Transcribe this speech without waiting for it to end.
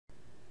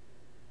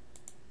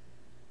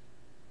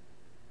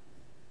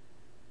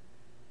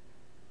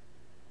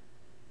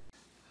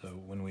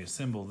we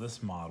assemble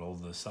this model,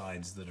 the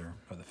sides that are,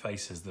 or the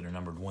faces that are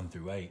numbered 1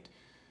 through 8,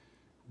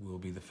 will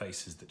be the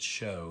faces that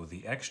show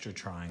the extra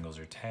triangles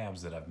or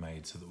tabs that I've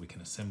made so that we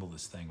can assemble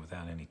this thing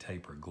without any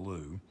tape or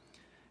glue.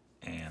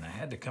 And I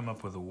had to come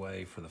up with a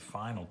way for the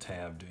final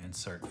tab to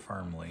insert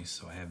firmly,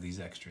 so I have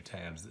these extra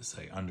tabs that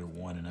say under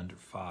 1 and under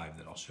 5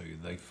 that I'll show you.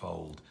 They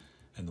fold,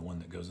 and the one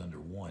that goes under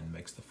 1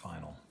 makes the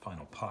final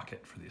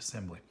pocket for the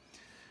assembly.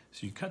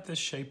 So you cut this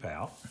shape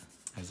out,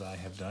 as I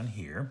have done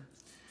here,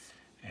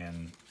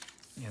 and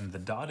in the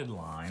dotted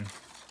line,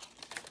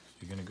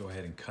 you're going to go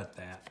ahead and cut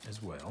that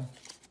as well.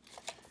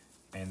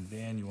 And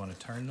then you want to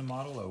turn the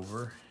model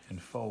over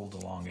and fold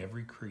along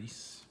every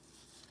crease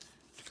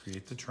to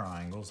create the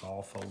triangles,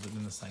 all folded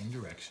in the same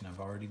direction. I've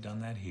already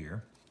done that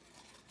here,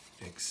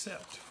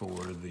 except for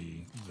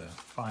the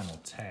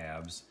final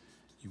tabs.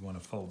 You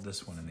want to fold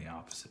this one in the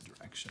opposite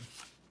direction.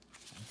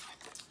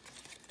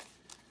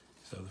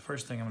 So the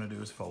first thing I'm going to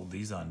do is fold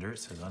these under. It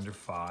says under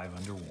 5,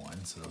 under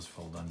 1, so those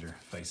fold under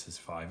faces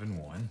 5 and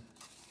 1.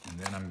 And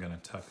then I'm going to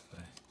tuck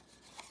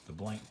the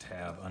blank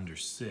tab under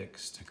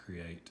 6 to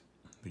create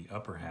the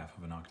upper half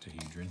of an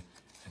octahedron,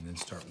 and then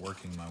start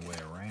working my way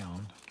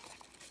around.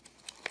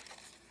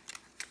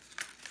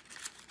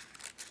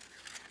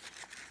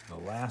 The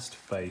last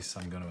face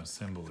I'm going to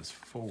assemble is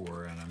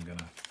 4, and I'm going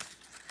to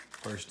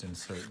first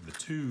insert the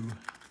 2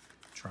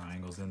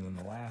 triangles, and then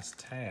the last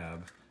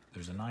tab,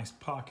 there's a nice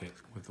pocket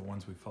with the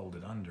ones we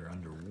folded under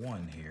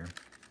 1 here.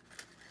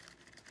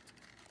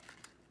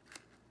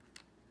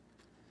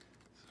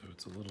 So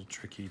it's a little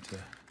tricky to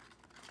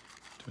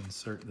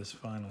insert this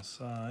final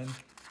side.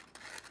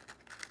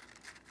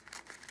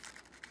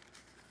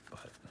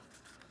 But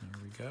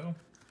there we go.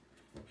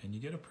 And you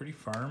get a pretty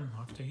firm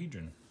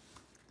octahedron.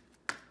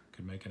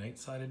 Could make an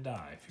 8-sided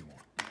die if you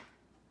want.